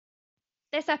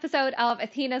This episode of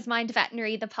Athena's Mind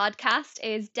Veterinary, the podcast,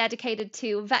 is dedicated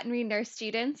to veterinary nurse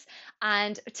students,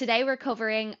 and today we're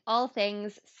covering all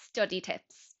things study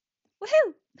tips.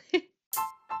 Woohoo!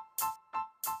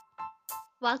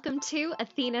 Welcome to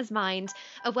Athena's Mind,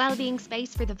 a well-being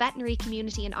space for the veterinary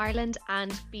community in Ireland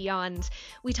and beyond.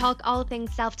 We talk all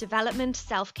things self-development,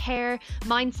 self-care,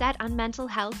 mindset and mental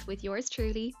health with yours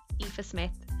truly, Aoife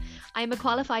Smith. I am a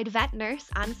qualified vet nurse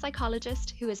and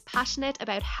psychologist who is passionate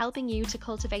about helping you to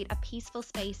cultivate a peaceful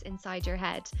space inside your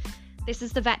head. This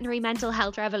is the veterinary mental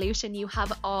health revolution you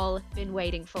have all been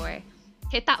waiting for.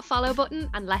 Hit that follow button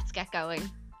and let's get going.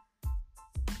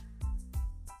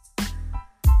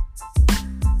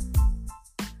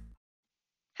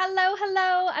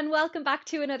 Hello, and welcome back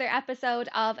to another episode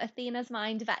of Athena's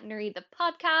Mind Veterinary, the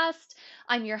podcast.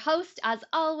 I'm your host, as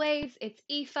always. It's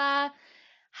Aoife.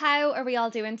 How are we all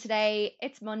doing today?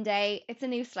 It's Monday, it's a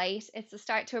new slate, it's the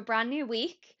start to a brand new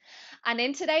week. And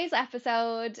in today's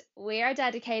episode, we are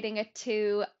dedicating it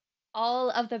to all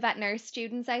of the vet nurse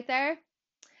students out there.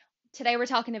 Today, we're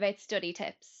talking about study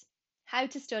tips. How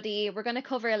to study. We're going to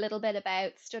cover a little bit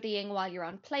about studying while you're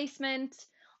on placement,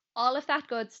 all of that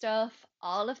good stuff,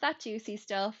 all of that juicy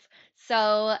stuff.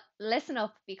 So listen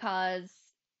up because,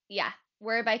 yeah,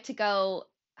 we're about to go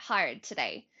hard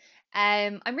today.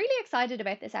 I'm really excited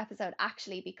about this episode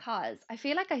actually because I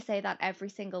feel like I say that every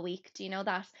single week. Do you know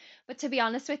that? But to be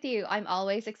honest with you, I'm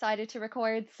always excited to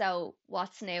record. So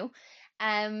what's new?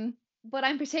 But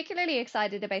I'm particularly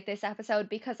excited about this episode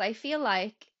because I feel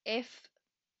like if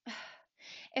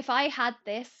I had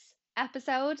this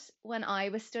episode when I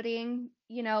was studying,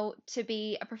 to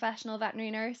be a professional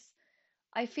veterinary nurse,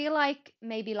 I feel like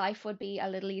maybe life would be a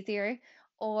little easier.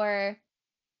 Or,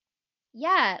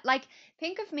 yeah, like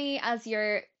think of me as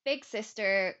your big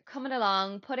sister coming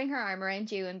along, putting her arm around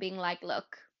you and being like,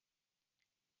 look,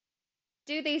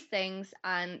 do these things,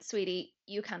 and sweetie,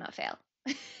 you cannot fail.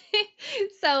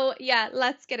 So, yeah,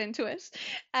 let's get into it.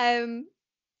 Um,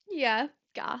 Yeah,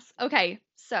 gas. Okay,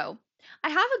 so I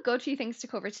have a good few things to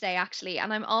cover today, actually,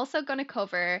 and I'm also going to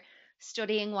cover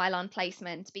studying while on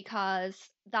placement because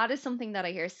that is something that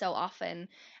I hear so often.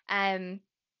 Um,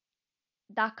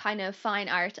 that kind of fine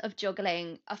art of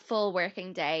juggling a full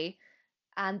working day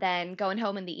and then going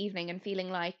home in the evening and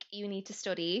feeling like you need to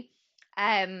study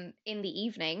in the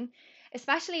evening,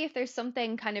 especially if there's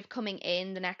something kind of coming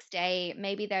in the next day.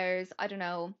 Maybe there's, I don't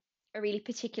know, a really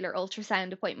particular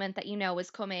ultrasound appointment that you know is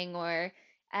coming, or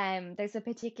there's a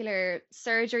particular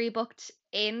surgery booked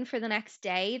in for the next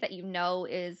day that you know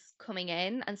is coming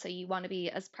in, and so you want to be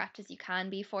as prepped as you can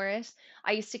be for it.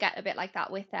 I used to get a bit like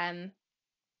that with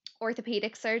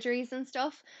orthopedic surgeries and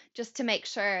stuff, just to make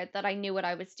sure that I knew what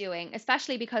I was doing,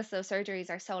 especially because those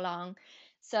surgeries are so long.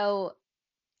 So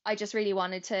I just really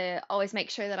wanted to always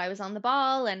make sure that I was on the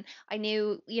ball and I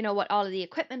knew, what all of the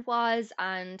equipment was,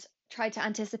 and tried to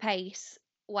anticipate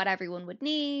what everyone would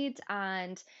need.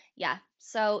 And yeah,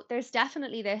 so there's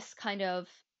definitely this kind of,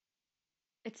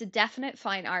 it's a definite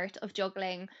fine art of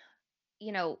juggling,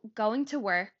 going to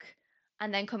work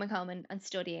and then coming home and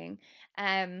studying,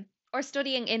 or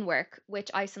studying in work, which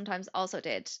I sometimes also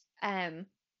did, um,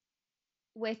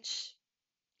 which,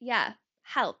 yeah,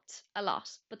 helped a lot.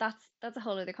 But that's a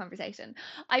whole other conversation.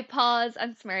 I pause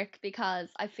and smirk because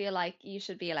I feel like you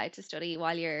should be allowed to study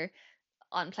while you're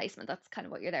on placement. That's kind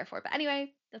of what you're there for. But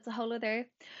anyway, that's a whole other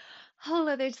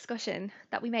discussion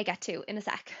that we may get to in a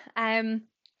sec.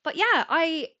 But yeah,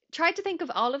 I tried to think of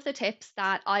all of the tips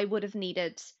that I would have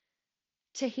needed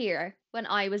to hear when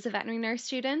I was a veterinary nurse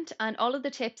student, and all of the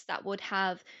tips that would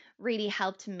have really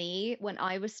helped me when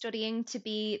I was studying to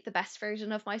be the best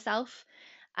version of myself.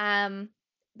 Um,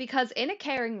 because in a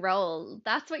caring role,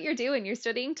 that's what you're doing. You're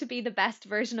studying to be the best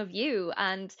version of you.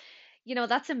 And,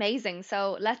 that's amazing.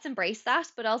 So let's embrace that,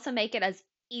 but also make it as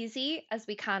easy as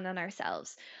we can on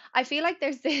ourselves. I feel like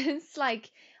there's this, like,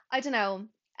 I don't know,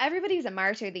 everybody's a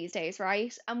martyr these days,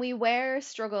 right? And we wear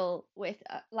struggle with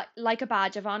like a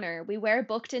badge of honor. We wear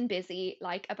booked and busy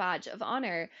like a badge of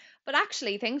honor. But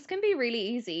actually, things can be really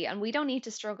easy, and we don't need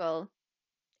to struggle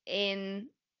in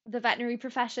the veterinary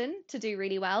profession to do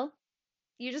really well.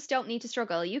 You just don't need to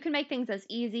struggle. You can make things as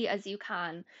easy as you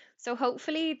can. So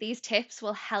hopefully these tips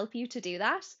will help you to do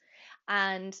that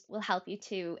and will help you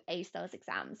to ace those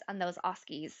exams and those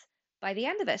OSCEs by the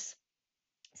end of it.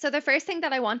 So the first thing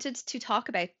that I wanted to talk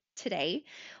about today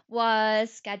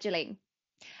was scheduling.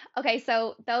 Okay,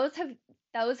 so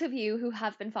those of you who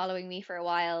have been following me for a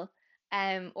while,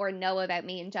 or know about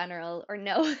me in general, or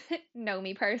know know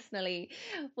me personally,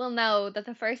 will know that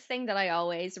the first thing that I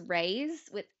always raise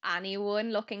with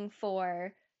anyone looking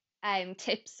for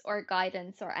tips or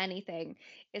guidance or anything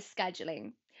is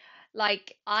scheduling.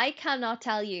 Like, I cannot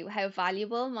tell you how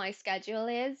valuable my schedule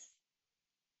is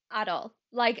at all.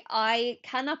 Like, I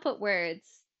cannot put words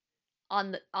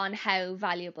on how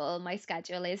valuable my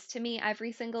schedule is to me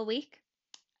every single week.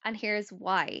 And here's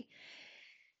why.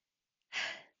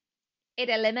 It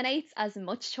eliminates as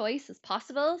much choice as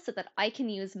possible so that I can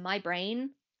use my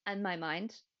brain and my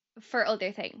mind for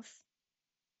other things.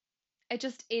 It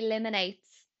just eliminates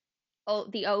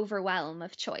the overwhelm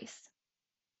of choice.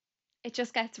 It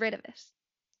just gets rid of it.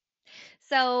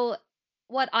 So,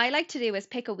 what I like to do is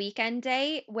pick a weekend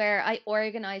day where I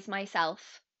organize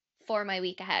myself for my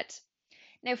week ahead.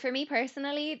 Now, for me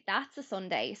personally, that's a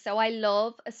Sunday. So I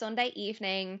love a Sunday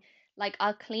evening. Like,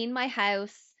 I'll clean my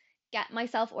house, get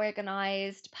myself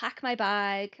organized, pack my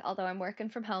bag, although I'm working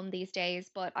from home these days,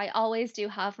 but I always do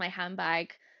have my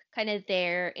handbag kind of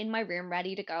there in my room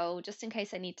ready to go just in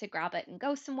case I need to grab it and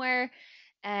go somewhere.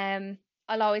 Um,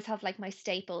 I'll always have like my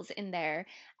staples in there.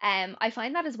 I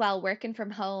find that as well working from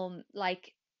home,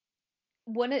 like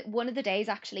one of the days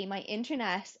actually my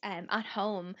internet at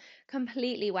home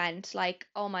completely went like,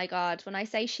 oh my God, when I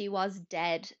say she was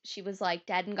dead, she was like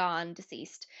dead and gone,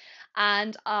 deceased.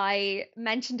 And I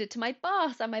mentioned it to my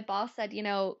boss, and my boss said,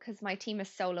 because my team is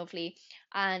so lovely,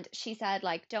 and she said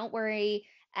like, don't worry,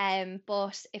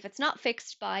 but if it's not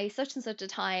fixed by such and such a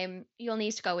time, you'll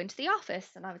need to go into the office.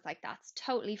 And I was like, that's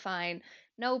totally fine,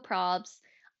 no probs.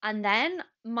 And then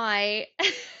my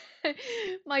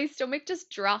my stomach just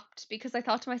dropped because I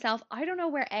thought to myself, I don't know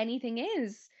where anything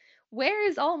is. Where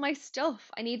is all my stuff?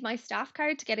 I need my staff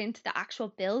card to get into the actual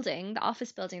building, the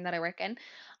office building that I work in.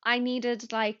 I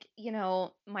needed, like,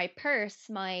 my purse,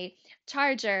 my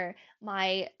charger,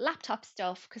 my laptop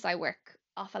stuff, because I work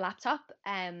off a laptop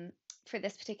for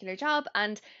this particular job.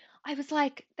 And I was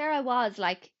like, there I was,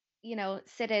 like,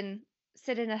 sitting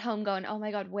at home going, oh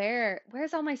my God,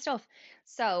 where's all my stuff?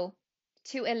 So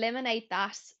to eliminate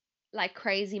that like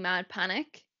crazy mad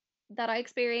panic that I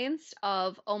experienced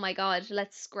of, oh my God,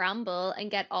 let's scramble and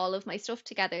get all of my stuff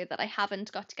together that I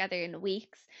haven't got together in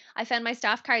weeks. I found my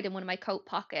staff card in one of my coat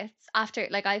pockets after,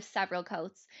 like, I have several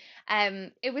coats.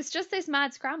 It was just this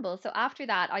mad scramble. So after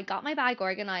that, I got my bag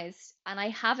organized and I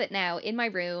have it now in my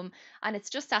room, and it's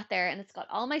just sat there and it's got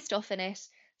all my stuff in it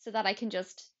so that I can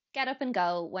just get up and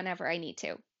go whenever I need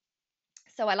to.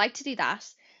 So I like to do that.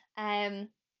 Um,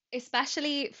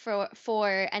 Especially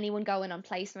for anyone going on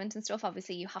placement and stuff.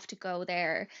 Obviously, you have to go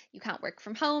there. You can't work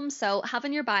from home. So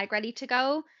having your bag ready to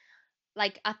go,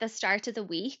 like at the start of the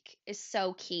week, is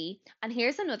so key. And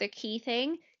here's another key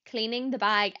thing: cleaning the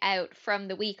bag out from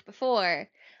the week before.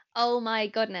 Oh my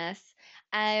goodness.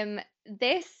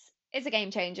 This is a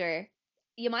game changer.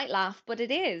 You might laugh, but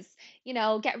it is.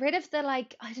 Get rid of the,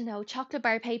 like, I don't know, chocolate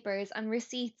bar papers and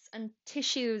receipts and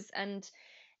tissues and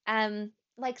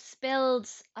like spilled,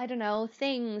 I don't know,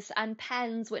 things and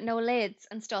pens with no lids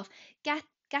and stuff. Get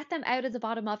them out of the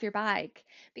bottom of your bag,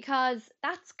 because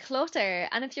that's clutter.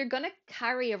 And if you're going to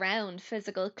carry around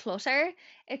physical clutter,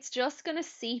 it's just going to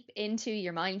seep into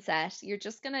your mindset. You're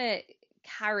just going to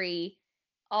carry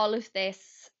all of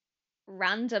this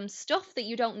random stuff that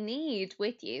you don't need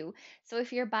with you. So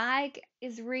if your bag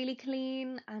is really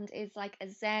clean and is like a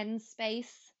zen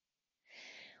space,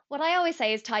 what I always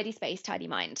say is tidy space, tidy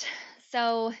mind.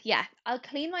 So, yeah, I'll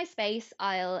clean my space,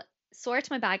 I'll sort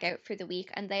my bag out for the week,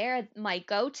 and they are my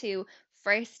go to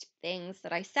first things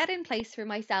that I set in place for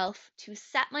myself to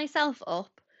set myself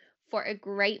up for a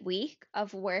great week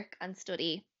of work and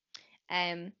study.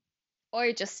 Um,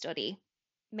 or just study.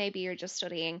 Maybe you're just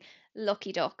studying.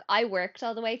 Lucky duck. I worked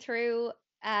all the way through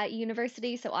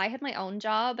university, so I had my own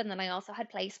job and then I also had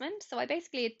placement. So I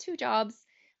basically had two jobs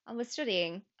and was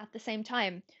studying at the same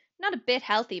time. Not a bit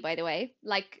healthy, by the way,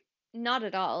 like not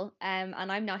at all. And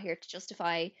I'm not here to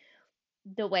justify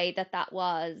the way that that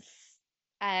was,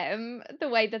 the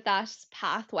way that that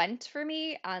path went for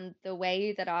me and the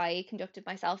way that I conducted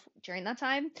myself during that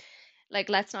time. Like,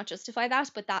 let's not justify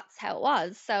that, but that's how it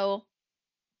was. So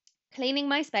cleaning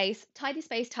my space,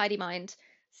 tidy mind,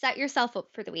 set yourself up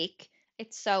for the week.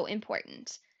 It's so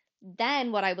important.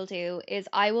 Then, what I will do is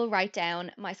I will write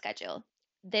down my schedule.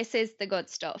 This is the good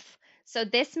stuff. So,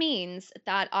 this means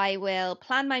that I will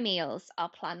plan my meals, I'll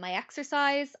plan my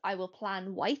exercise, I will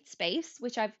plan white space,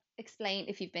 which I've explained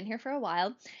if you've been here for a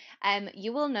while.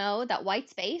 You will know that white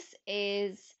space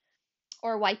is,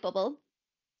 or white bubble,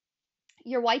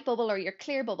 your white bubble or your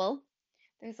clear bubble,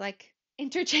 there's like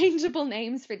interchangeable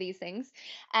names for these things,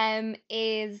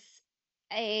 is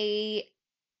a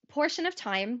portion of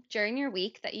time during your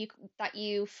week that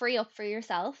you free up for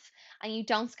yourself and you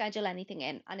don't schedule anything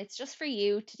in, and it's just for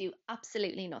you to do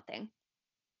absolutely nothing,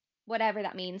 whatever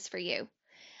that means for you.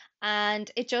 And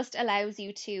it just allows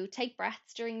you to take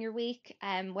breaths during your week,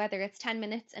 whether it's 10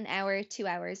 minutes, an hour, 2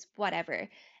 hours, whatever.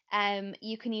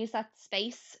 You can use that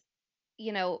space,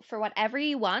 for whatever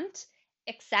you want,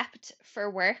 except for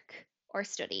work or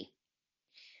study,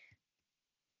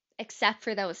 except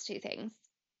for those two things.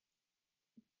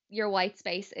 Your white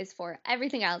space is for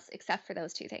everything else except for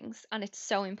those two things. And it's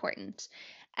so important.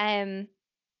 Um,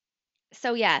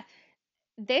 so yeah,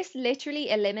 this literally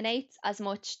eliminates as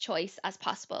much choice as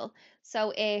possible.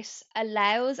 So it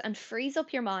allows and frees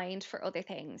up your mind for other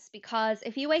things. Because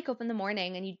if you wake up in the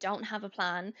morning and you don't have a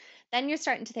plan, then you're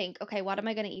starting to think, okay, what am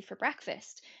I going to eat for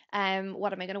breakfast?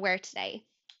 What am I going to wear today?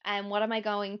 What am I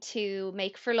going to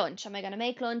make for lunch? Am I going to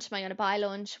make lunch? Am I going to buy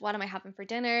lunch? What am I having for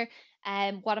dinner?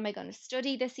 What am I going to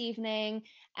study this evening?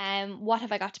 What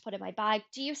have I got to put in my bag?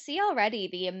 Do you see already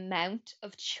the amount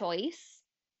of choice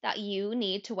that you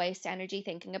need to waste energy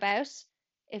thinking about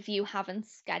if you haven't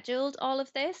scheduled all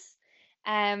of this?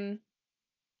 Um,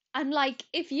 and like,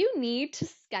 if you need to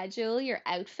schedule your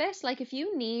outfit, like, if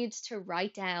you need to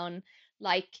write down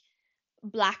like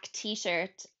black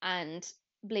t-shirt and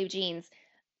blue jeans,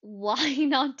 why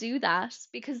not do that?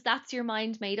 Because that's your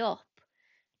mind made up.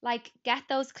 Like, get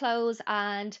those clothes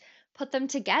and put them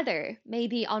together,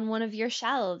 maybe on one of your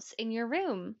shelves in your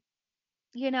room,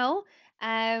 you know?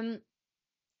 Um,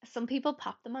 some people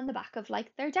pop them on the back of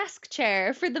like their desk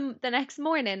chair for the next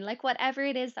morning, like whatever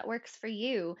it is that works for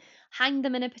you. Hang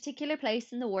them in a particular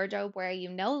place in the wardrobe where you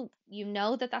know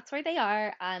that that's where they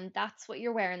are and that's what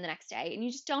you're wearing the next day, and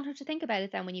you just don't have to think about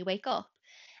it then when you wake up.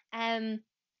 Um,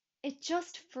 it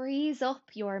just frees up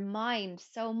your mind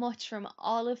so much from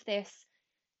all of this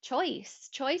choice.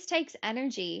 Choice takes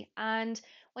energy, and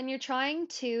when you're trying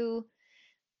to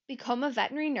become a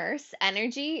veterinary nurse,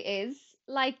 energy is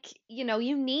like,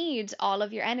 you need all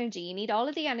of your energy. You need all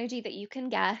of the energy that you can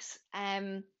get,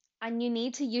 and you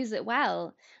need to use it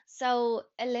well. So,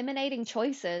 eliminating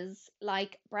choices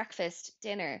like breakfast,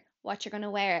 dinner, what you're going to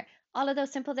wear, all of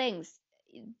those simple things,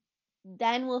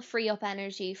 then will free up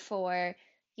energy for,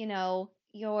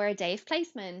 your day of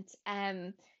placement,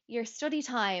 your study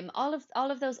time, all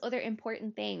of those other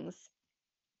important things,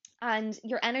 and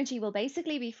your energy will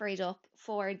basically be freed up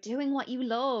for doing what you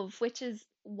love, which is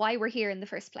why we're here in the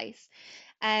first place.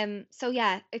 So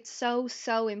yeah, it's so,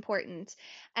 so important.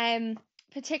 Um,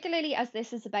 Particularly as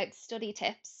this is about study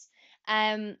tips.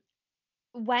 Um,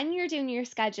 when you're doing your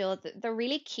schedule, the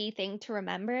really key thing to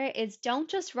remember is don't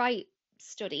just write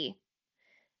study,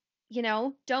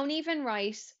 don't even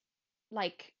write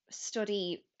like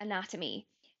study anatomy.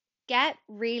 Get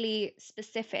really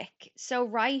specific. So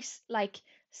write like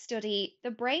study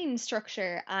the brain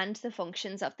structure and the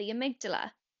functions of the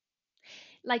amygdala.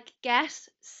 Like, get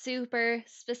super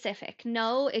specific.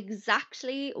 Know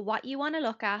exactly what you want to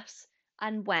look at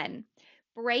and when.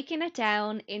 Breaking it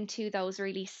down into those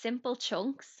really simple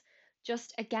chunks,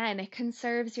 just again, it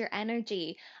conserves your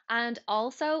energy, and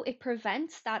also it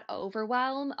prevents that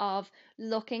overwhelm of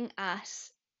looking at,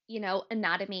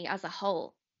 anatomy as a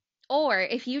whole. Or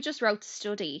if you just wrote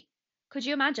study, could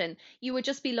you imagine? You would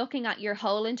just be looking at your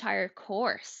whole entire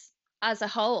course as a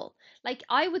whole. Like,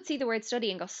 I would see the word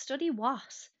study and go, study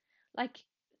what? Like,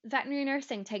 veterinary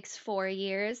nursing takes 4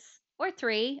 years or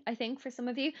three, I think, for some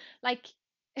of you. Like,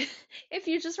 if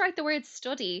you just write the word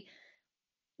study,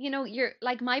 you're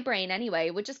like, my brain anyway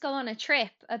would just go on a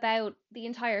trip about the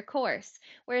entire course.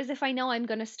 Whereas if I know I'm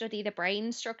going to study the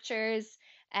brain structures,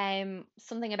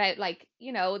 something about like, the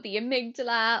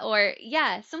amygdala, or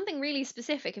yeah, something really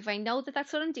specific, if I know that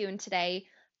that's what I'm doing today,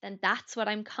 then that's what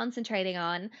I'm concentrating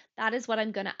on. That is what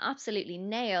I'm going to absolutely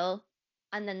nail.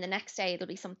 And then the next day it'll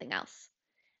be something else.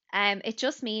 It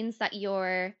just means that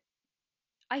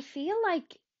I feel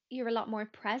like you're a lot more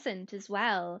present as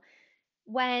well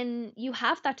when you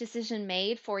have that decision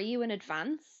made for you in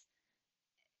advance.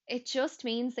 It just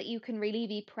means that you can really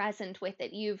be present with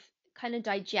it. You've kind of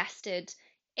digested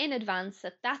in advance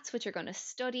that that's what you're going to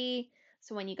study.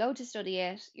 So when you go to study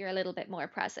it, you're a little bit more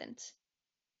present.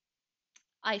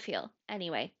 I feel,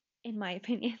 anyway, in my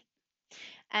opinion.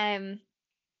 Um,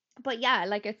 but yeah,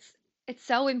 like, it's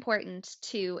so important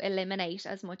to eliminate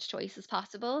as much choice as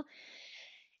possible,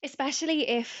 especially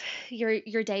if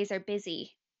your days are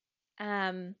busy.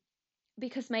 Um,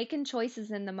 because making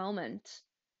choices in the moment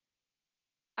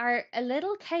are a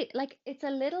little like, it's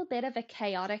a little bit of a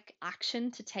chaotic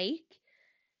action to take.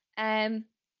 Um,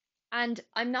 and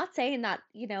I'm not saying that,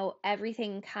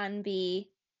 everything can be,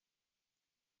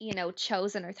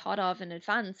 chosen or thought of in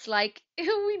advance. Like,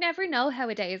 we never know how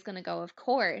a day is going to go, of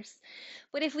course.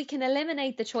 But if we can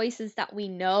eliminate the choices that we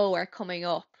know are coming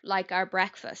up, like our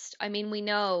breakfast, I mean, we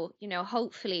know,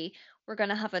 hopefully we're going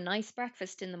to have a nice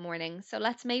breakfast in the morning, so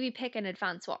let's maybe pick in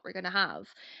advance what we're going to have.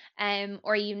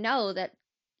 Or you know that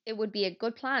it would be a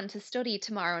good plan to study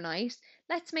tomorrow night.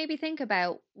 Let's maybe think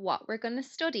about what we're going to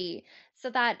study, so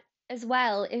that as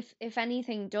well, if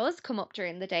anything does come up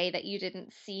during the day that you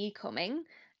didn't see coming,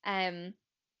 um,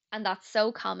 and that's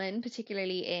so common,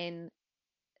 particularly in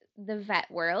the vet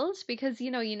world, because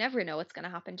you never know what's going to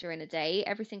happen during a day.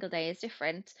 Every single day is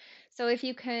different. So if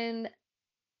you can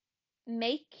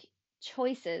make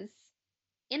choices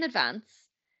in advance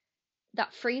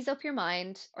that frees up your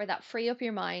mind, or that free up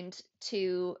your mind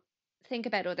to think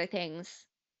about other things,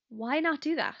 why not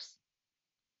do that?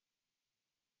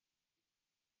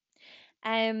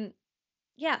 Um,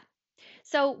 yeah.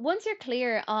 So once you're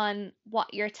clear on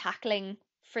what you're tackling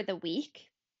for the week,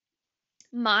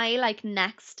 my like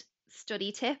next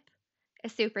study tip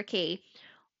is super key.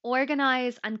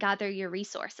 Organize and gather your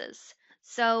resources.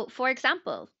 So, for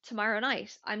example, tomorrow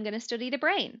night, I'm going to study the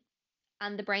brain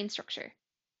and the brain structure,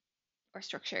 or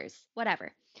structures,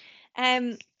 whatever.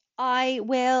 Um, I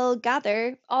will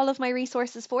gather all of my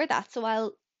resources for that.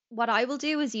 So, what I will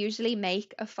do is usually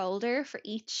make a folder for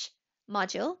each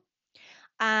module,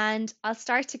 and I'll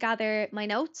start to gather my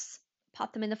notes,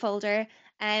 pop them in the folder.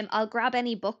 I'll grab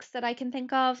any books that I can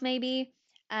think of, maybe.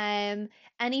 Um,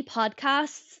 any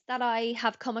podcasts that I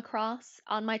have come across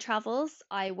on my travels,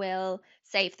 I will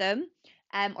save them,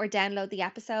 or download the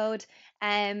episode.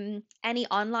 Any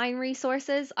online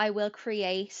resources, I will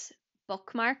create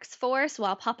bookmarks for. So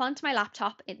I'll pop onto my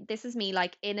laptop. This is me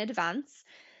like in advance.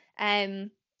 Um,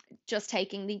 just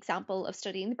taking the example of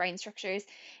studying the brain structures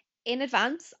in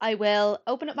advance, I will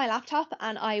open up my laptop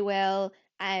and I will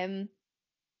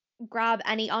grab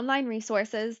any online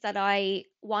resources that I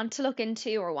want to look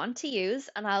into or want to use,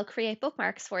 and I'll create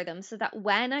bookmarks for them so that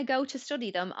when I go to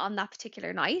study them on that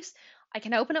particular night, I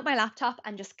can open up my laptop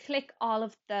and just click all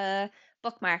of the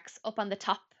bookmarks up on the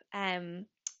top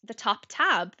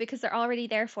tab, because they're already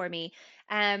there for me.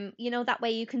 That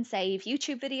way you can save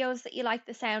YouTube videos that you like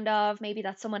the sound of, maybe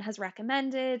that someone has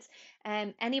recommended,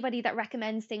 anybody that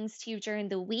recommends things to you during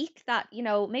the week that,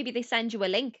 maybe they send you a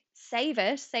link, save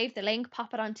it, save the link,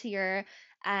 pop it onto your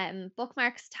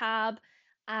bookmarks tab,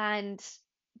 and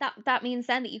that means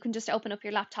then that you can just open up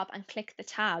your laptop and click the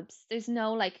tabs. There's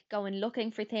no like going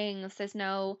looking for things, there's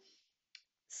no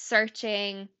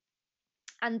searching.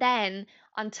 And then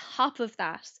on top of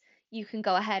that, you can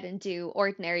go ahead and do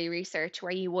ordinary research,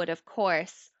 where you would, of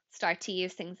course, start to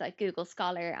use things like Google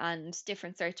Scholar and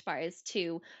different search bars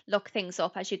to look things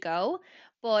up as you go.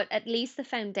 But at least the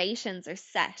foundations are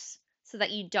set so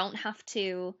that you don't have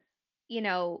to, you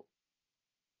know,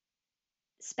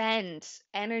 spend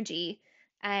energy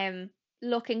um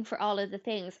looking for all of the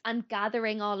things and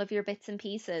gathering all of your bits and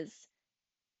pieces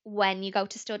when you go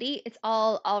to study. It's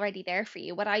all already there for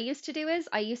you. What I used to do is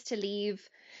I used to leave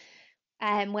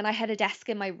when I had a desk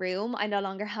in my room. I no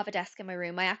longer have a desk in my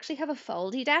room. I actually have a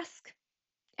foldy desk.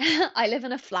 I live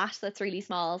in a flat that's really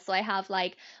small, so I have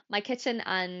like my kitchen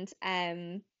and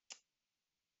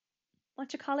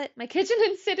what you call it? My kitchen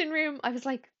and sitting room. I was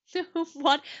like,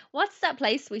 what's that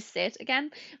place we sit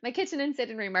again? My kitchen and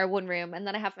sitting room are one room, and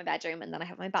then I have my bedroom, and then I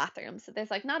have my bathroom. So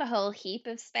there's like not a whole heap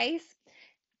of space.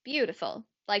 Beautiful.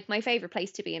 Like my favorite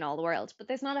place to be in all the world, but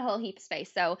there's not a whole heap of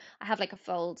space. So I have like a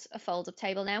fold up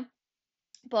table now.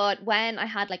 But when I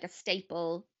had like a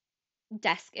staple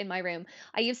desk in my room,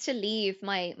 I used to leave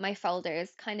my folders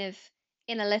kind of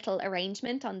in a little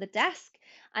arrangement on the desk.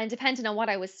 And depending on what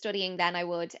I was studying, then I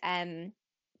would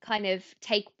kind of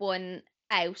take one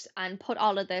out and put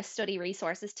all of the study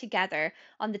resources together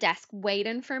on the desk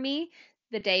waiting for me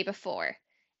the day before.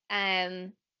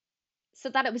 Um so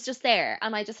that it was just there,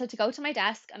 and I just had to go to my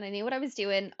desk and I knew what I was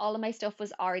doing. All of my stuff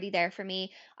was already there for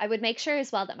me. I would make sure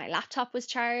as well that my laptop was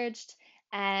charged.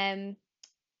 Um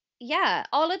yeah,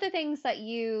 all of the things that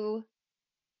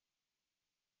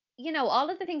all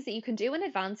of the things that you can do in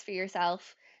advance for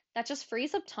yourself, that just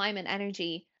frees up time and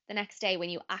energy the next day when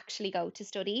you actually go to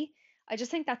study. I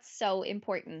just think that's so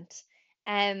important.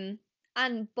 Um,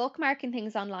 and bookmarking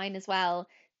things online as well,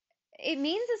 it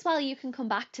means as well you can come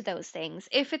back to those things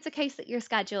if it's a case that your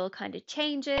schedule kind of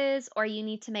changes or you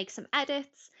need to make some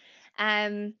edits.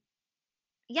 Um,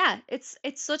 yeah, it's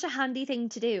such a handy thing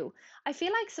to do. I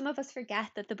feel like some of us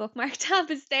forget that the bookmark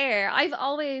tab is there. I've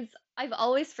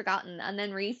always forgotten, and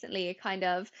then recently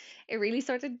it really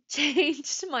sort of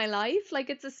changed my life. Like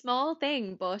it's a small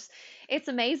thing, but it's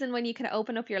amazing when you can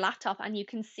open up your laptop and you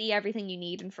can see everything you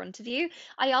need in front of you.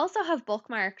 I also have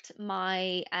bookmarked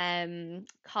my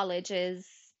college's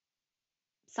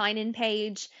sign-in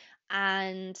page,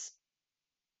 and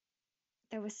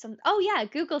there was some, oh yeah,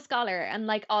 Google Scholar, and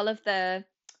like all of the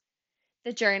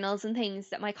the journals and things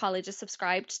that my college is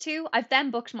subscribed to. I've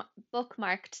then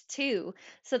bookmarked too,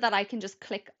 so that I can just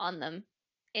click on them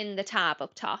in the tab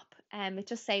up top. It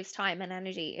just saves time and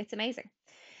energy. It's amazing.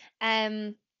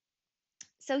 Um,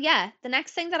 so yeah, the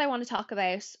next thing that I want to talk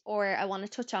about, or I want to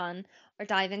touch on or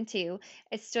dive into,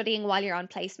 is studying while you're on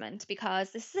placement, because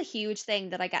this is a huge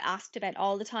thing that I get asked about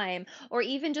all the time, or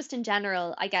even just in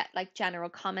general, I get like general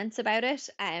comments about it,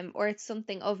 or it's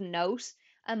something of note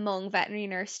among veterinary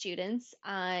nurse students,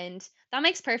 and that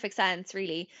makes perfect sense,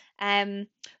 really. Um,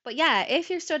 but yeah, if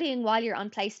you're studying while you're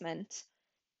on placement,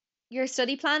 your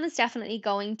study plan is definitely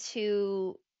going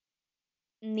to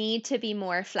need to be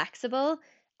more flexible,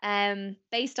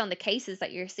 based on the cases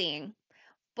that you're seeing.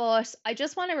 But I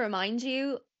just want to remind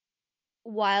you,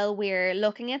 while we're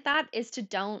looking at that, is to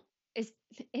don't is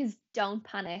is don't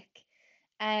panic.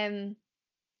 Um,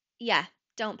 yeah,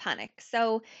 don't panic.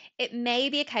 So it may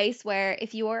be a case where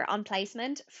if you're on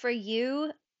placement, for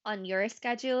you on your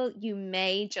schedule, you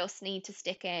may just need to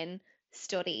stick in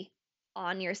study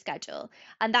on your schedule.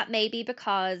 And that may be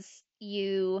because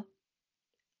you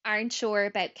aren't sure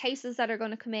about cases that are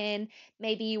going to come in.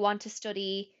 Maybe you want to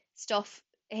study stuff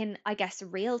in, I guess,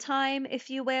 real time, if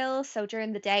you will. So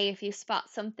during the day, if you spot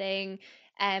something,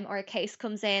 or a case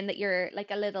comes in that you're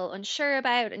like a little unsure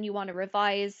about and you want to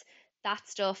revise that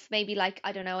stuff, maybe like,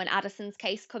 I don't know, an Addison's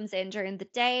case comes in during the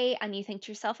day and you think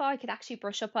to yourself, oh, I could actually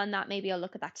brush up on that. Maybe I'll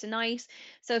look at that tonight.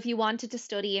 So if you wanted to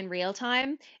study in real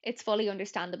time, it's fully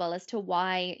understandable as to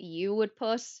why you would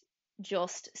put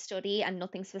just study and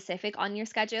nothing specific on your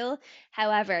schedule.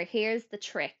 However, here's the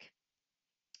trick.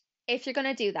 If you're going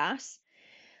to do that,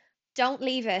 don't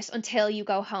leave it until you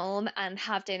go home and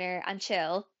have dinner and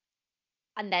chill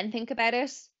and then think about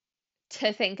it,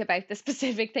 to think about the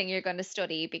specific thing you're going to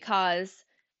study, because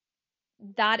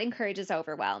that encourages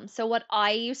overwhelm. So what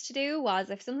I used to do was,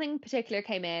 if something particular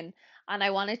came in and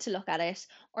I wanted to look at it,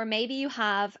 or maybe you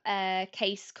have a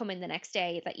case come in the next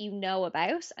day that you know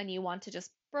about and you want to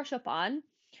just brush up on,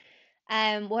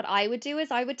 what I would do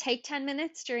is I would take 10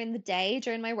 minutes during the day,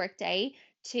 during my work day,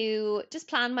 to just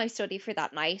plan my study for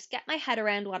that night, get my head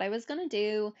around what I was going to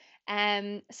do.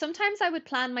 Sometimes I would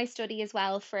plan my study as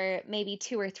well for maybe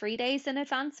 2 or 3 days in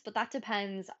advance, but that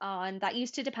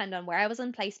used to depend on where I was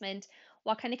on placement,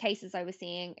 what kind of cases I was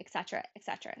seeing, etc.,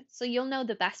 etc. So you'll know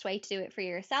the best way to do it for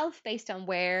yourself based on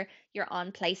where you're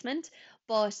on placement.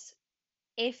 But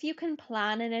if you can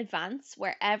plan in advance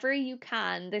wherever you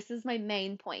can, this is my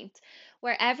main point.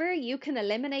 Wherever you can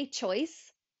eliminate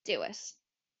choice, do it.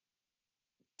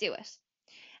 Do it.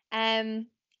 Um,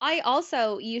 I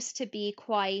also used to be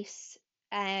quite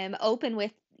open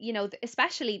with,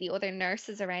 especially the other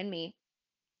nurses around me,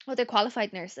 other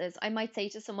qualified nurses. I might say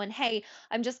to someone, hey,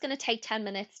 I'm just going to take 10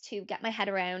 minutes to get my head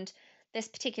around this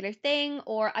particular thing,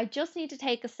 or I just need to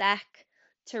take a sec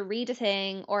to read a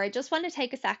thing, or I just want to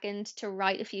take a second to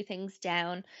write a few things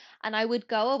down. And I would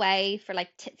go away for like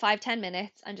 5, 10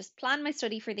 minutes and just plan my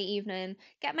study for the evening,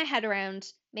 get my head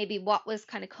around maybe what was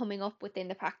kind of coming up within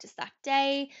the practice that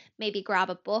day, maybe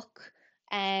grab a book.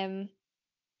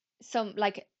 Some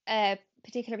like a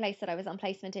particular place that I was on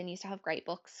placement in used to have great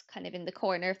books kind of in the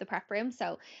corner of the prep room.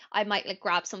 So I might like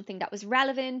grab something that was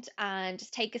relevant and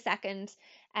just take a second.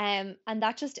 And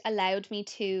that just allowed me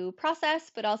to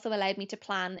process, but also allowed me to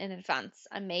plan in advance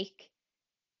and make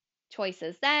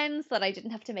choices then so that I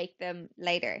didn't have to make them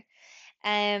later.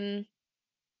 Um,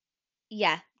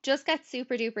 yeah, just get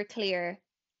super duper clear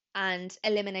and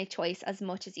eliminate choice as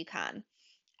much as you can.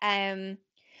 Um,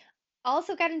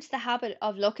 Also get into the habit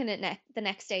of looking at the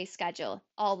next day's schedule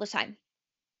all the time,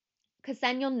 because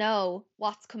then you'll know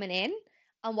what's coming in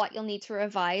and what you'll need to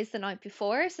revise the night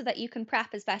before so that you can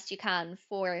prep as best you can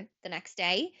for the next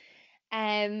day.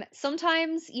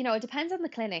 Sometimes, it depends on the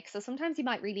clinic. So sometimes you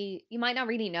might not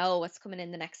really know what's coming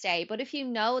in the next day, but if you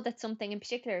know that something in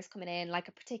particular is coming in, like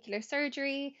a particular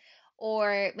surgery,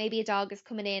 or maybe a dog is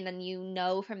coming in and you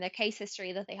know from their case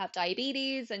history that they have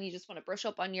diabetes and you just want to brush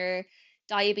up on your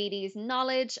diabetes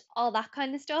knowledge, all that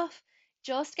kind of stuff,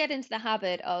 just get into the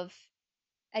habit of,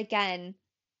 again,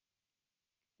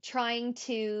 trying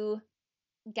to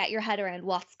get your head around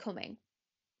what's coming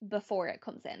before it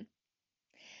comes in.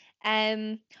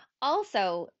 Um,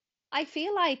 Also, I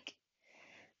feel like,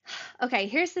 okay,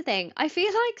 here's the thing. I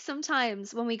feel like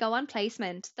sometimes when we go on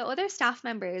placement, the other staff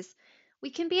members, we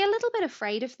can be a little bit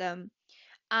afraid of them.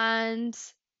 And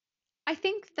I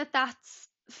think that that's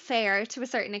fair to a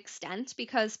certain extent,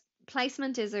 because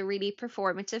placement is a really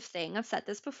performative thing. I've said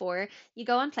this before. You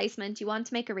go on placement, you want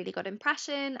to make a really good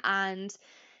impression, and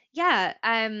yeah,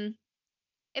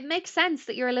 it makes sense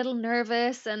that you're a little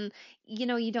nervous and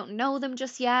you don't know them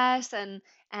just yet,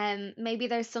 and maybe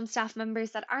there's some staff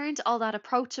members that aren't all that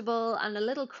approachable and a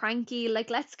little cranky. Like,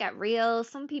 let's get real,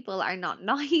 some people are not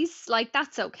nice. Like,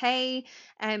 that's okay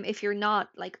if you're not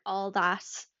like all that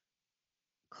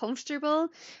comfortable.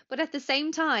 But at the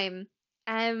same time,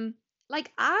 um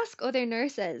like, ask other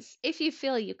nurses if you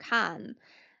feel you can.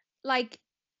 Like,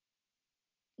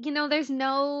 there's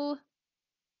no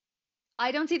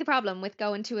I don't see the problem with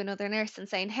going to another nurse and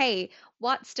saying, "Hey,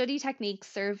 what study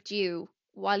techniques served you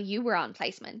while you were on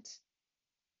placement?"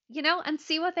 And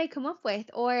see what they come up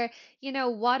with. Or,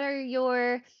 what are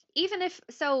your, even if,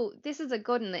 so this is a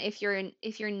good one, if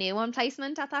you're new on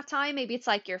placement at that time, maybe it's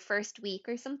like your first week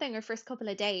or something, or first couple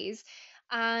of days.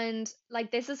 And like,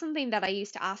 this is something that I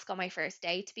used to ask on my first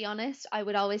day, to be honest. I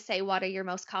would always say, what are your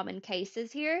most common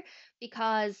cases here?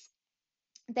 Because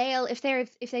if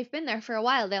they've been there for a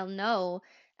while, they'll know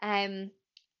um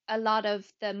a lot of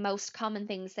the most common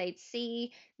things they'd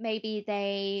see. Maybe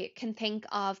they can think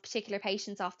of particular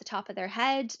patients off the top of their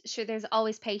head. Sure, there's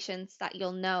always patients that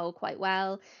you'll know quite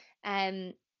well.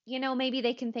 Um, maybe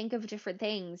they can think of different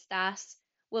things that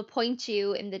will point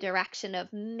you in the direction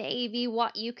of maybe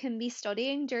what you can be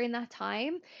studying during that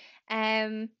time.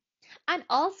 Um, and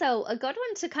also a good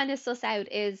one to kind of suss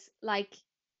out is like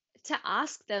to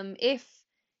ask them if,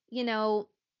 you know,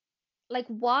 like,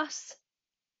 what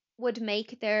would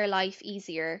make their life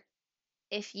easier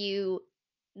if you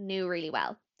knew really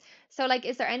well. So, like,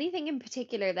 is there anything in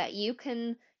particular that you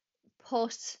can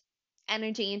put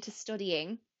energy into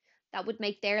studying that would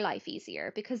make their life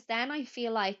easier? Because then I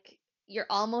feel like you're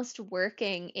almost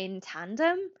working in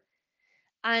tandem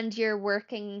and you're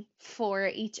working for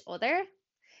each other,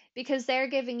 because they're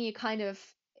giving you kind of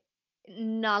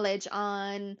knowledge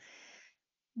on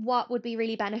what would be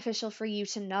really beneficial for you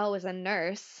to know as a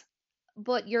nurse,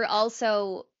 but you're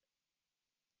also,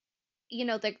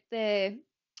 the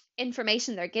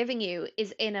information they're giving you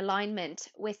is in alignment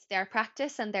with their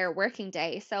practice and their working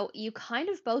day. So you kind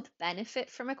of both benefit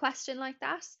from a question like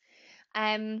that.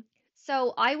 Um,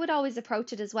 so I would always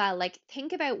approach it as well. Like,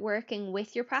 think about working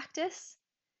with your practice,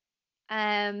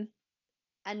 um,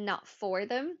 and not for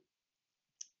them.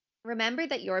 Remember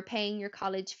that you're paying your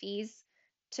college fees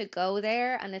to go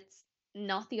there, and it's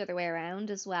not the other way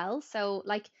around as well. So,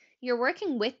 like, you're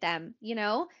working with them,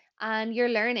 and you're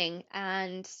learning,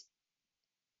 and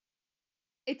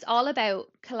it's all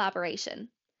about collaboration.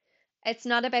 It's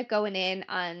not about going in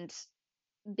and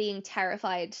being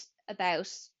terrified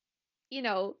about, you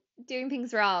know, doing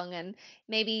things wrong, and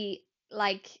maybe,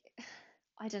 like,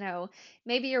 I don't know,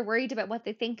 maybe you're worried about what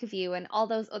they think of you and all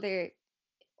those other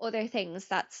things.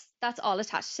 That's all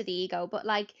attached to the ego. But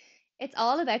like, it's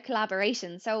all about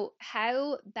collaboration. So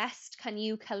how best can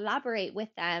you collaborate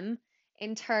with them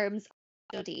in terms of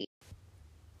study?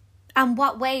 And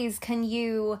what ways can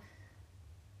you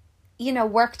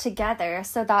work together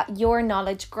so that your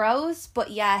knowledge grows,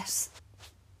 but yet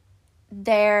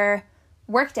their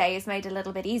workday is made a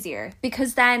little bit easier,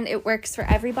 because then it works for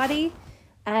everybody.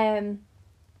 And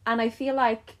I feel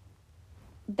like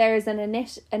there's an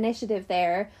initiative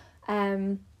there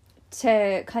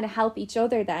to kind of help each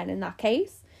other then in that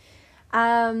case.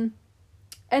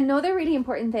 Another really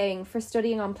important thing for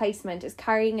studying on placement is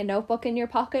carrying a notebook in your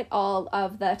pocket all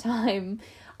of the time.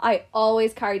 I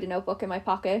always carried a notebook in my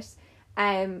pocket.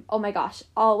 Oh my gosh,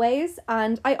 always.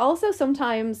 And I also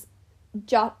sometimes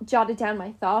jotted down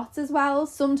my thoughts as well,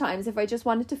 sometimes if I just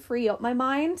wanted to free up my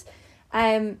mind.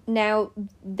 Now,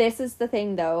 this is the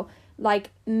thing though,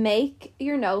 like, make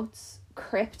your notes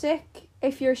cryptic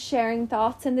if you're sharing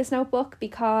thoughts in this notebook,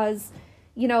 because,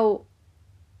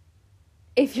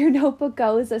 if your notebook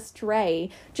goes astray,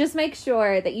 just make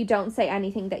sure that you don't say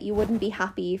anything that you wouldn't be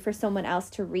happy for someone else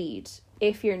to read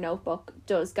if your notebook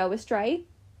does go astray.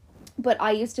 But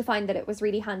I used to find that it was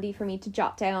really handy for me to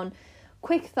jot down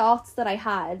quick thoughts that I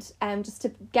had, just to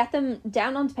get them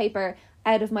down onto paper,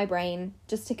 out of my brain,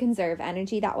 just to conserve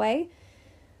energy that way.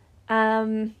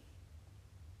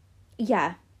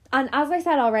 Yeah. And as I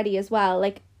said already as well,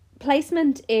 like,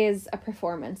 placement is a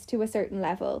performance to a certain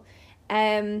level.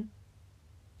 And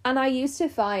I used to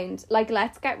find, like,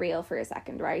 let's get real for a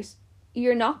second, right?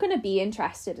 You're not going to be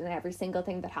interested in every single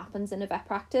thing that happens in a vet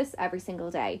practice every single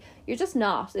day. You're just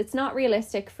not. It's not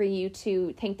realistic for you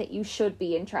to think that you should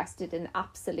be interested in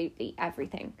absolutely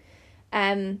everything.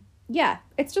 Yeah,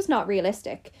 it's just not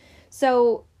realistic.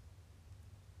 So,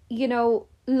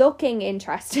 looking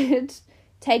interested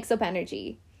takes up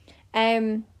energy.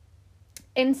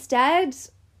 Instead,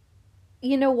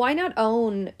 why not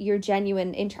own your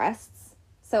genuine interests?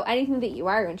 So anything that you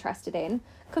are interested in,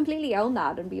 completely own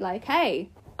that and be like, hey,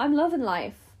 I'm loving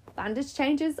life. Bandage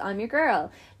changes, I'm your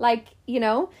girl. Like,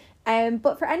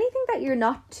 but for anything that you're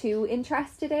not too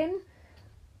interested in,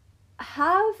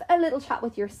 have a little chat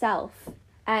with yourself.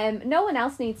 No one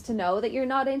else needs to know that you're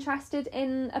not interested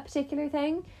in a particular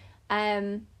thing.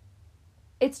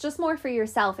 It's just more for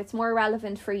yourself. It's more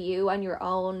relevant for you and your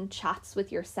own chats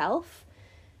with yourself.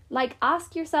 Like,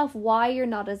 ask yourself why you're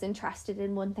not as interested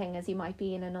in one thing as you might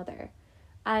be in another.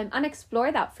 And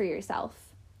explore that for yourself.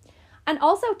 And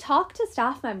also talk to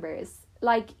staff members.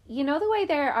 Like, the way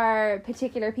there are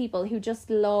particular people who just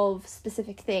love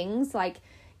specific things. Like,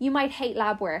 you might hate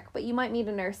lab work, but you might meet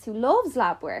a nurse who loves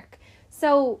lab work.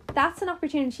 So that's an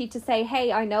opportunity to say,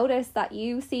 hey, I noticed that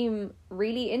you seem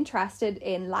really interested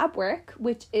in lab work,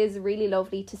 which is really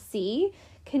lovely to see.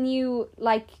 Can you,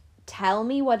 tell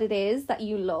me what it is that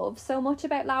you love so much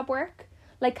about lab work?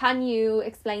 Like, can you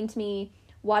explain to me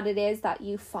what it is that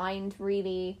you find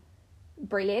really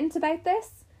brilliant about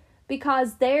this?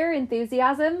 Because their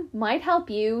enthusiasm might help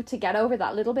you to get over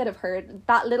that little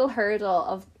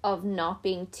hurdle of not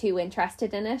being too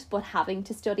interested in it, but having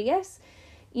to study it.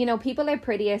 People are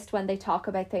prettiest when they talk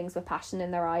about things with passion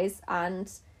in their eyes. And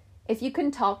if you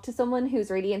can talk to someone who's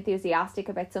really enthusiastic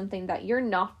about something that you're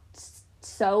not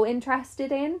so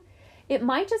interested in, it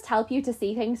might just help you to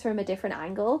see things from a different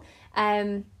angle.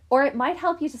 Or it might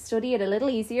help you to study it a little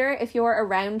easier if you're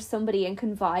around somebody and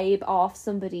can vibe off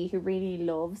somebody who really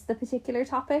loves the particular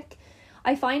topic.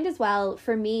 I find as well,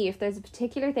 for me, if there's a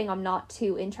particular thing I'm not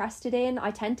too interested in,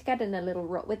 I tend to get in a little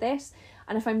rut with it.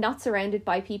 And if I'm not surrounded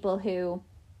by people who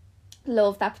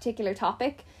love that particular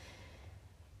topic,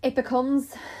 it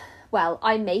becomes,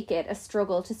 I make it a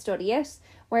struggle to study it.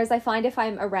 Whereas I find if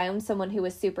I'm around someone who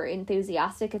is super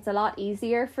enthusiastic, it's a lot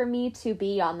easier for me to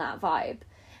be on that vibe.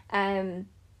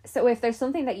 So if there's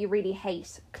something that you really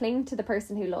hate, cling to the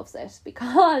person who loves it,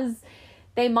 because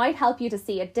they might help you to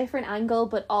see a different angle,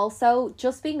 but also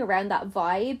just being around that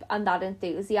vibe and that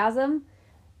enthusiasm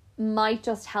might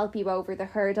just help you over the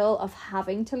hurdle of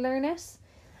having to learn it.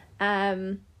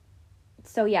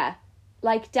 So yeah,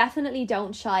 definitely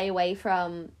don't shy away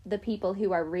from the people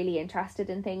who are really interested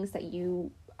in things that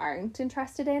you aren't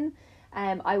interested in.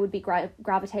 I would be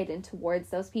gravitating towards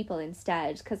those people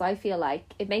instead, because I feel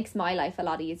like it makes my life a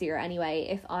lot easier anyway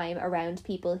if I'm around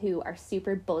people who are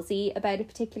super buzzy about a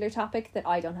particular topic that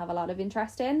I don't have a lot of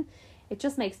interest in. It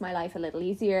just makes my life a little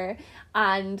easier,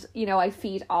 and I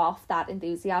feed off that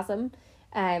enthusiasm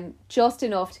just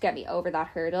enough to get me over that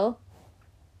hurdle.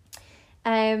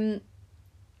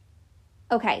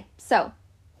 Okay, so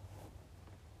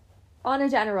on a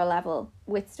general level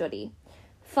with study,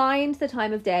 find the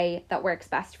time of day that works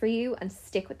best for you and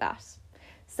stick with that.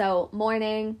 So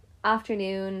morning,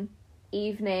 afternoon,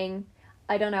 evening,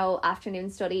 afternoon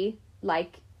study,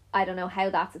 I don't know how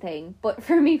that's a thing, but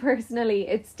for me personally,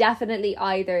 it's definitely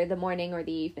either the morning or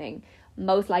the evening,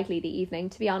 most likely the evening,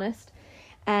 to be honest.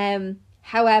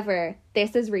 However,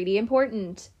 this is really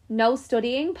important. No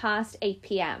studying past 8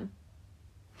 p.m.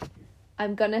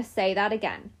 I'm gonna say that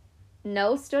again.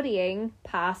 No studying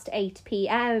past 8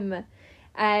 p.m.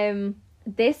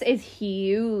 This is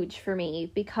huge for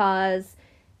me because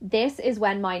this is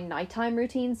when my nighttime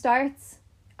routine starts,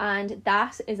 and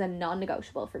that is a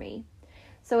non-negotiable for me.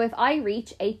 So if I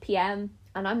reach 8 p.m.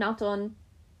 and I'm not done,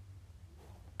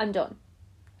 I'm done.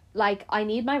 I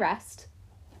need my rest.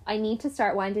 I need to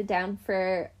start winding down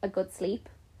for a good sleep.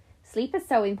 Sleep is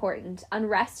so important, and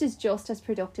rest is just as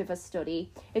productive as study.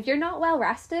 If you're not well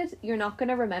rested, you're not going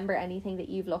to remember anything that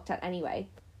you've looked at anyway.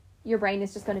 Your brain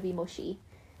is just going to be mushy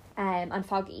and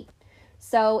foggy.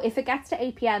 So if it gets to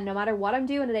 8 p.m, no matter what I'm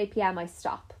doing at 8 p.m, I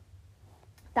stop.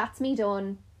 That's me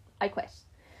done. I quit.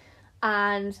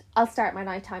 And I'll start my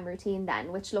nighttime routine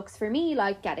then, which looks for me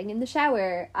like getting in the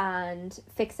shower and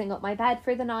fixing up my bed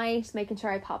for the night, making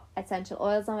sure I pop essential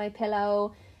oils on my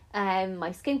pillow,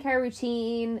 my skincare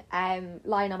routine,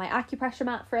 lying on my acupressure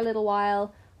mat for a little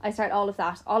while. I start all of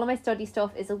that. All of my study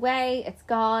stuff is away, it's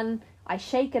gone. I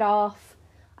shake it off.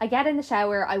 I get in the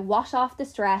shower, I wash off the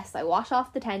stress, I wash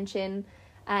off the tension,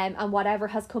 and whatever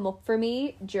has come up for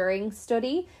me during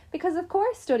study. Because of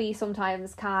course study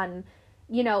sometimes can,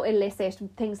 elicit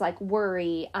things like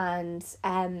worry and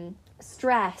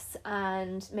stress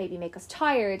and maybe make us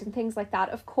tired and things like that.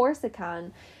 Of course it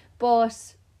can.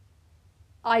 But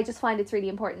I just find it's really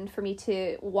important for me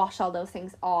to wash all those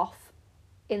things off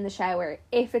in the shower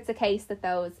if it's a case that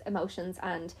those emotions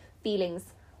and feelings,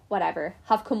 whatever,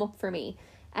 have come up for me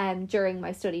during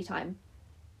my study time.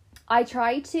 I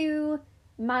try to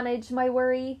manage my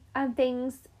worry and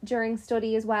things during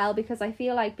study as well, because I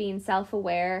feel like being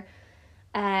self-aware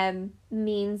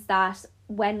means that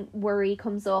when worry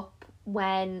comes up,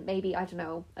 when maybe, I don't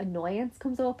know, annoyance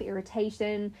comes up,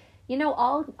 irritation, you know,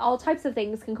 all types of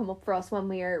things can come up for us when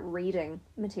we're reading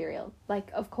material,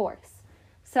 like, of course.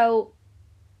 So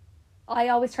I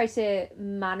always try to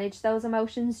manage those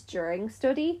emotions during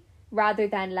study rather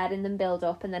than letting them build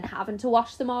up and then having to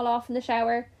wash them all off in the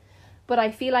shower. But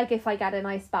I feel like if I get a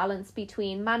nice balance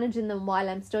between managing them while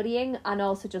I'm studying and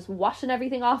also just washing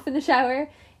everything off in the shower,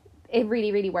 it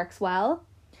really, really works well.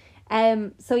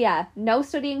 So yeah, no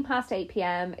studying past 8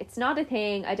 p.m. It's not a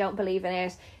thing. I don't believe in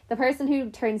it. The person who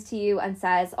turns to you and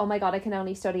says, oh my God, I can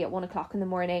only study at 1 o'clock in the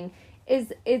morning,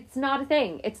 it's not a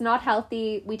thing. It's not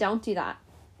healthy. We don't do that.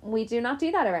 We do not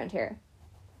do that around here.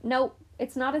 No,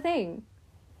 it's not a thing.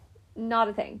 Not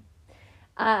a thing.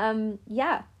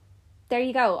 Yeah, there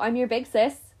you go. I'm your big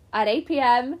sis at 8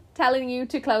 p.m. telling you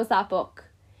to close that book.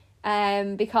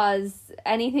 Because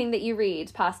anything that you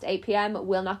read past 8 p.m.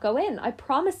 will not go in. I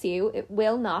promise you, it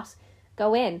will not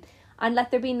go in. And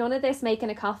let there be none of this making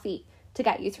a coffee to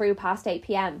get you through past 8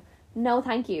 p.m. No,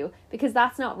 thank you. Because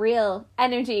that's not real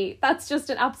energy. That's just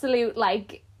an absolute,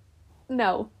 like,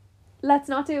 no. Let's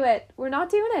not do it. We're not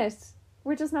doing it.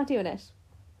 We're just not doing it.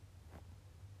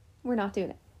 We're not doing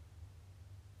it.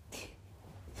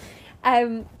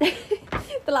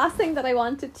 The last thing that I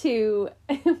wanted to,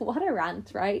 what a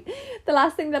rant, right? The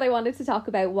last thing that I wanted to talk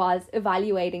about was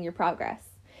evaluating your progress.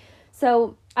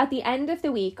 So at the end of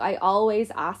the week, I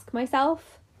always ask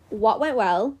myself, what went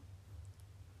well?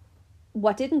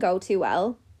 What didn't go too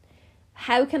well?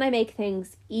 How can I make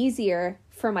things easier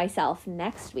for myself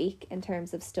next week in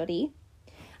terms of study?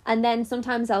 And then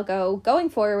sometimes I'll go, going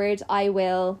forward, I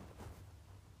will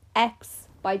X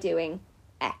by doing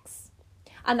X.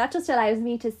 And that just allows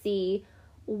me to see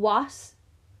what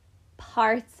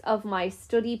parts of my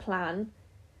study plan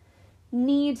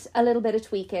need a little bit of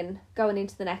tweaking going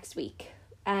into the next week.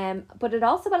 But it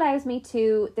also allows me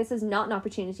to, this is not an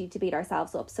opportunity to beat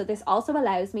ourselves up. So this also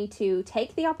allows me to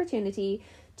take the opportunity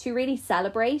to really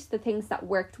celebrate the things that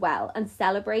worked well and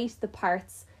celebrate the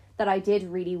parts that I did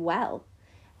really well.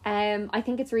 I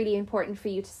think it's really important for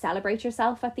you to celebrate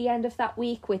yourself at the end of that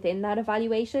week within that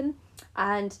evaluation.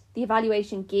 And the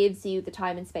evaluation gives you the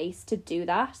time and space to do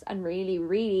that and really,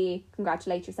 really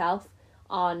congratulate yourself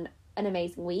on an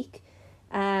amazing week.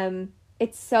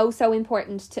 It's so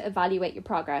important to evaluate your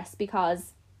progress,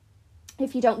 because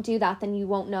if you don't do that, then you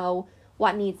won't know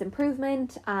what needs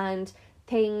improvement and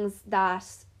things that,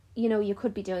 you know, you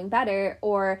could be doing better,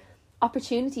 or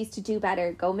opportunities to do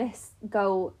better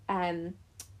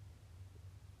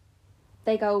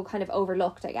they go kind of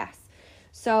overlooked, I guess.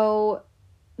 So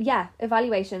yeah,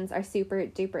 evaluations are super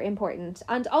duper important.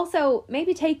 And also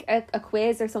maybe take a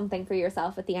quiz or something for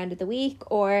yourself at the end of the week,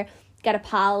 or get a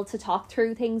pal to talk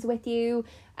through things with you.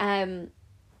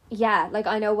 Yeah, like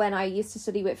I know when I used to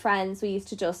study with friends, we used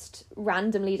to just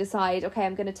randomly decide, okay,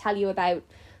 I'm going to tell you about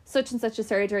such and such a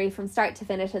surgery from start to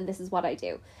finish, and this is what I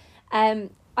do.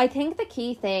 I think the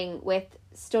key thing with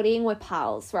studying with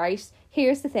pals, right?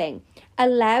 Here's the thing.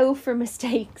 Allow for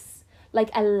mistakes. Like,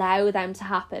 allow them to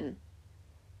happen,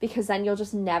 because then you'll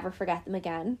just never forget them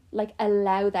again. Like,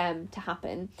 allow them to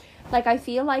happen. Like, I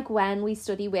feel like when we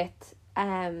study with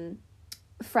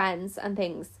friends and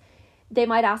things, they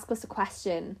might ask us a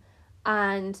question,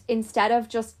 and instead of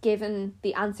just giving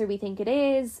the answer we think it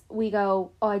is, we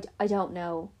go, oh, I don't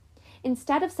know.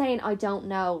 Instead of saying, I don't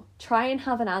know, try and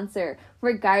have an answer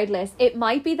regardless. It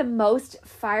might be the most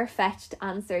far-fetched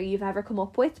answer you've ever come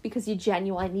up with because you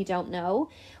genuinely don't know.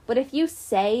 But if you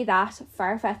say that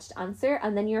far-fetched answer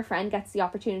and then your friend gets the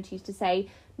opportunity to say,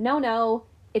 no,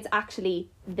 it's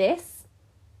actually this,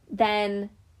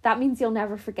 then that means you'll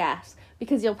never forget,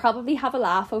 because you'll probably have a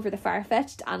laugh over the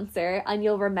far-fetched answer and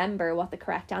you'll remember what the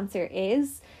correct answer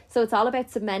is. So it's all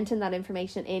about cementing that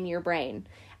information in your brain.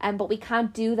 But we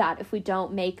can't do that if we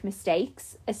don't make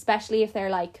mistakes, especially if they're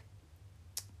like,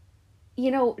 you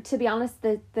know, to be honest,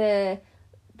 the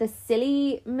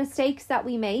silly mistakes that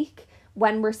we make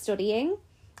when we're studying.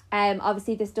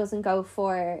 Obviously this doesn't go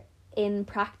for in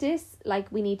practice.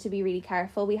 Like, we need to be really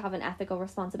careful. We have an ethical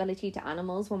responsibility to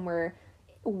animals when we're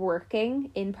working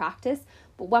in practice,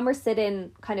 but when we're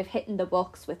sitting kind of hitting the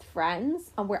books with friends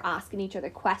and we're asking each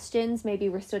other questions, maybe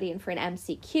we're studying for an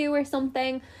MCQ or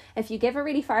something, if you give a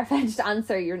really far-fetched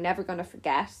answer, you're never going to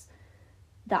forget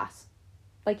that.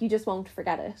 Like, you just won't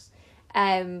forget it.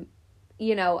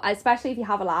 You know, especially if you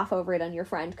have a laugh over it and your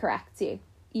friend corrects you,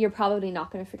 you're probably not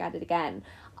going to forget it again.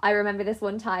 I remember this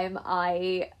one time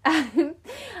I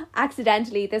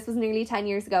accidentally, this was nearly 10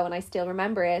 years ago and I still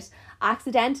remember it,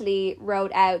 accidentally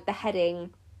wrote out the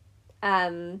heading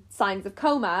signs of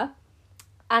coma,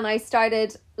 and I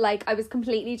started, like, I was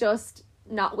completely just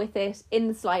not with it in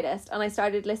the slightest. And I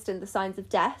started listing the signs of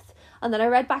death. And then I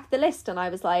read back the list and I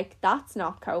was like, that's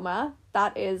not coma.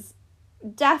 That is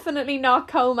definitely not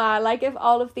coma. Like, if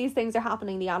all of these things are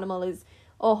happening, the animal is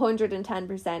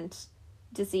 110%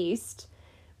 deceased.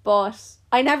 But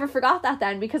I never forgot that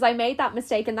then, because I made that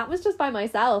mistake, and that was just by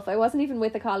myself. I wasn't even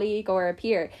with a colleague or a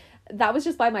peer. That was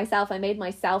just by myself. I made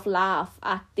myself laugh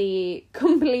at the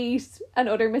complete and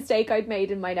utter mistake I'd made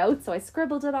in my notes. So I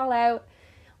scribbled it all out,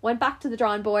 went back to the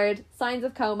drawing board, signs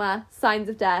of coma, signs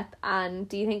of death. And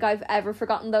do you think I've ever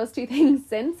forgotten those two things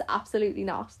since? Absolutely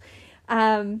not.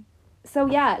 So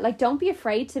yeah, like, don't be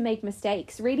afraid to make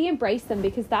mistakes. Really embrace them,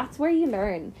 because that's where you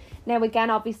learn. Now, again,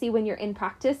 obviously, when you're in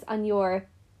practice and you're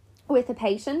with a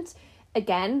patient,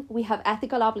 again, we have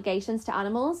ethical obligations to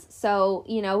animals. So,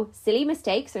 you know, silly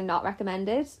mistakes are not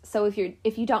recommended. So if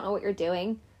you don't know what you're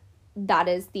doing, that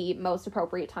is the most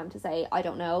appropriate time to say, I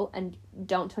don't know, and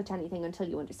don't touch anything until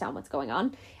you understand what's going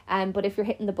on. But if you're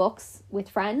hitting the books with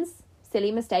friends,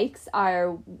 silly mistakes are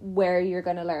where you're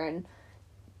going to learn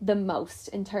the most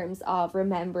in terms of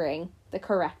remembering the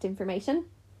correct information.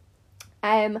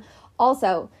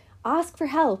 Also, ask for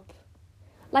help.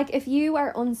 Like, if you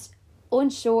are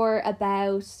unsure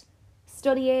about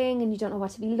studying and you don't know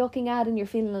what to be looking at and you're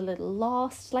feeling a little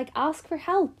lost, like, ask for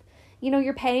help. You know,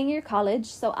 you're paying your college,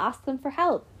 so ask them for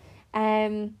help.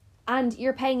 And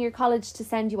you're paying your college to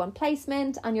send you on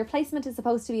placement, and your placement is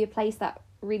supposed to be a place that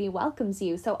really welcomes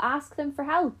you. So ask them for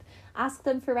help. Ask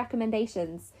them for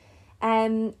recommendations.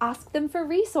 Ask them for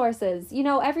resources. You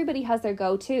know, everybody has their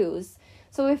go-tos.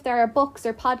 So if there are books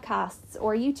or podcasts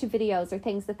or YouTube videos or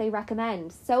things that they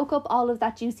recommend, soak up all of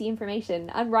that juicy information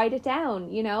and write it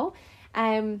down, you know?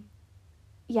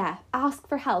 Yeah, ask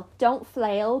for help. Don't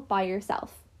flail by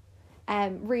yourself.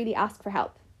 Really ask for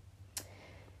help.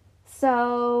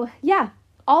 So yeah,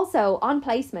 also on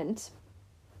placement,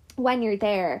 when you're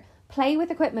there, play with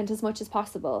equipment as much as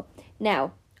possible.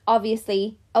 Now,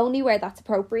 obviously, only where that's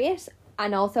appropriate,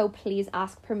 and also please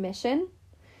ask permission.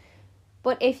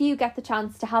 But if you get the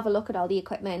chance to have a look at all the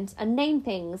equipment and name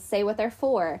things, say what they're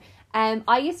for.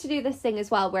 I used to do this thing as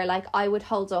well where, like, I would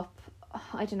hold up,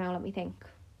 I don't know, let me think.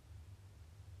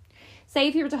 Say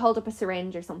if you were to hold up a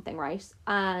syringe or something, right?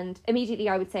 And immediately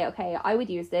I would say, okay, I would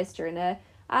use this during a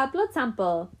blood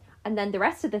sample. And then the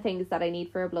rest of the things that I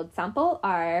need for a blood sample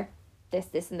are this,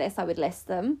 this, and this. I would list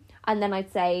them. And then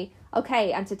I'd say,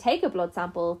 okay, and to take a blood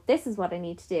sample, this is what I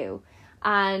need to do.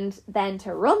 And then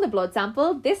to run the blood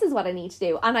sample, this is what I need to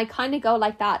do. And I kind of go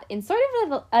like that in sort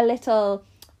of a little,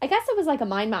 I guess it was like a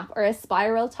mind map or a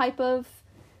spiral type of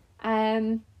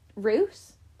route.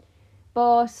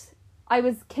 But I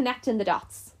was connecting the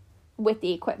dots with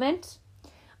the equipment.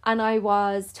 And I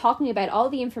was talking about all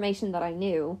the information that I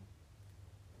knew,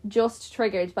 just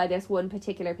triggered by this one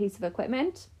particular piece of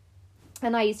equipment.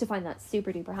 And I used to find that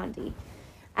super duper handy.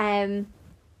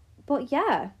 But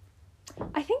yeah,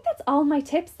 I think that's all my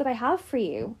tips that I have for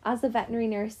you as a veterinary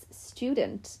nurse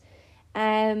student.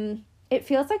 It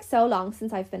feels like so long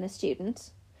since I've been a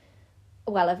student.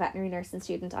 Well, a veterinary nursing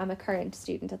student. I'm a current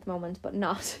student at the moment, but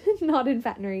not in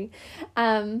veterinary.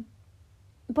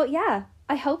 But yeah,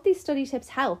 I hope these study tips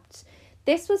helped.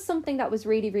 This was something that was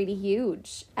really, really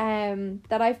huge,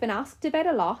 that I've been asked about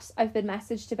a lot. I've been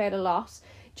messaged about a lot,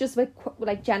 just with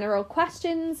like general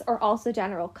questions or also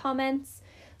general comments.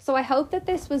 So I hope that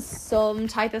this was some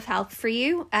type of help for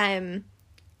you, and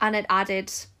it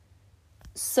added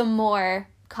some more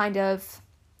kind of,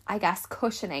 I guess,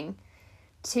 cushioning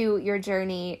to your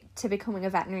journey to becoming a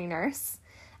veterinary nurse.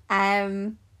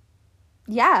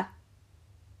 Yeah.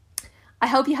 I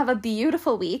hope you have a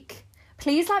beautiful week.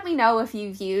 Please let me know if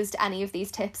you've used any of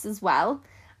these tips as well,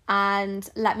 and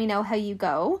let me know how you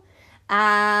go.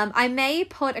 I may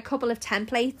put a couple of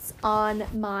templates on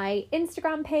my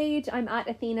Instagram page. I'm at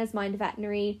Athena's Mind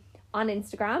Veterinary on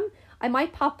Instagram. I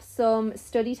might pop some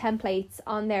study templates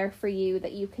on there for you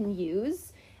that you can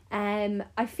use.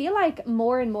 I feel like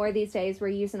more and more these days we're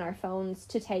using our phones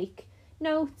to take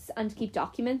notes and to keep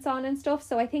documents on and stuff.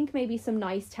 So I think maybe some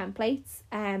nice templates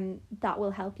that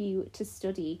will help you to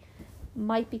study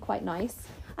might be quite nice.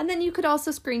 And then you could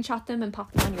also screenshot them and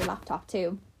pop them on your laptop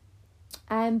too.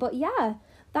 But yeah,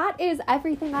 that is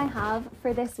everything I have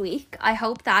for this week. I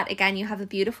hope that, again, you have a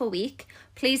beautiful week.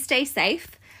 Please stay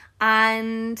safe.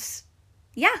 And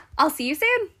yeah, I'll see you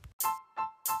soon.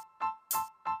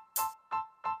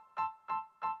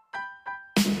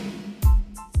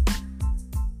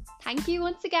 Thank you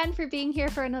once again for being here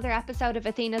for another episode of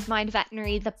Athena's Mind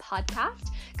Veterinary, the podcast.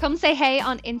 Come say hey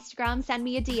on Instagram, send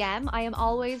me a DM. I am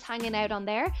always hanging out on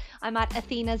there. I'm at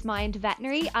Athena's Mind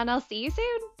Veterinary, and I'll see you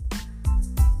soon.